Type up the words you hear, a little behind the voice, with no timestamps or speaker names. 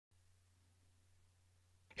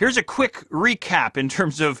Here's a quick recap in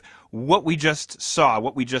terms of what we just saw,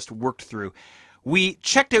 what we just worked through. We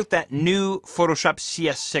checked out that new Photoshop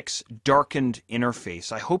CS6 darkened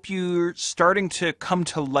interface. I hope you're starting to come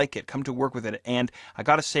to like it, come to work with it. And I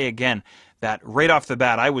gotta say again, that right off the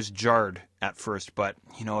bat, I was jarred at first, but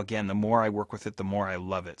again, the more I work with it, the more I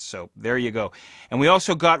love it. So there you go. And we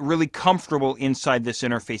also got really comfortable inside this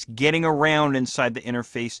interface, getting around inside the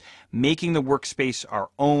interface, making the workspace our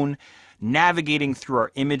own, navigating through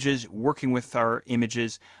our images, working with our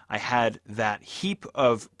images. I had that heap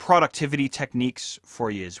of productivity techniques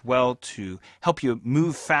for you as well to help you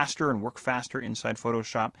move faster and work faster inside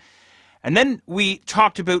Photoshop. And then we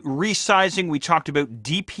talked about resizing, we talked about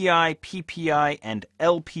DPI, PPI, and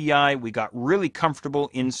LPI. We got really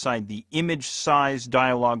comfortable inside the image size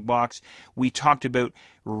dialog box. We talked about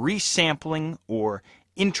resampling or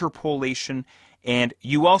interpolation. And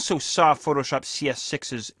you also saw Photoshop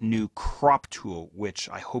CS6's new crop tool, which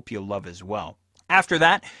I hope you love as well. After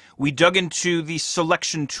that, we dug into the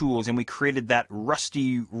selection tools and we created that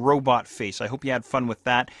rusty robot face. I hope you had fun with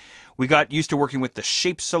that. We got used to working with the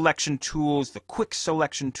shape selection tools, the quick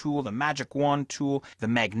selection tool, the magic wand tool, the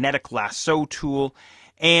magnetic lasso tool,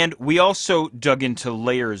 and we also dug into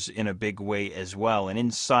layers in a big way as well. And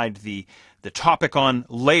inside the topic on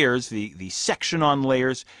layers, the section on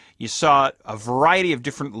layers, you saw a variety of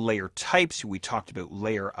different layer types. We talked about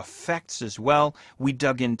layer effects as well. We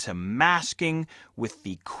dug into masking with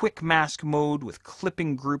the quick mask mode, with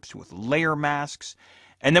clipping groups, with layer masks.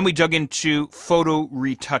 And then we dug into photo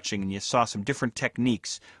retouching, and you saw some different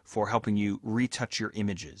techniques for helping you retouch your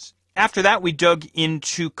images. After that, we dug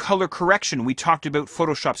into color correction. We talked about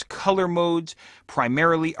Photoshop's color modes,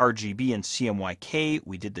 primarily RGB and CMYK.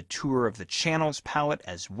 We did the tour of the channels palette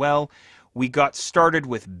as well. We got started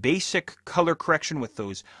with basic color correction with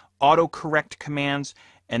those autocorrect commands,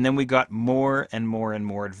 and then we got more and more and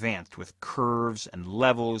more advanced with curves and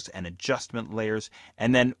levels and adjustment layers.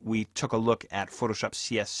 And then we took a look at Photoshop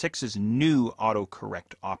CS6's new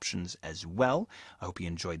autocorrect options as well. I hope you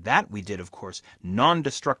enjoyed that. We did, of course,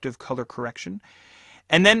 non-destructive color correction.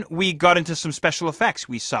 And then we got into some special effects.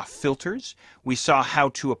 We saw filters. We saw how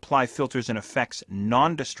to apply filters and effects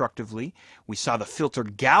non-destructively. We saw the filter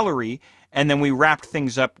gallery. And then we wrapped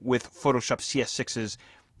things up with Photoshop CS6's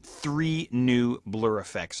 3 new blur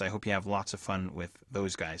effects. I hope you have lots of fun with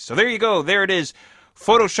those guys. So there you go. There it is.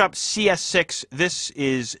 Photoshop CS6. This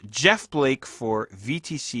is Jeff Blake for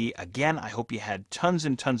VTC. Again, I hope you had tons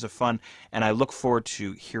and tons of fun, and I look forward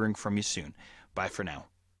to hearing from you soon. Bye for now.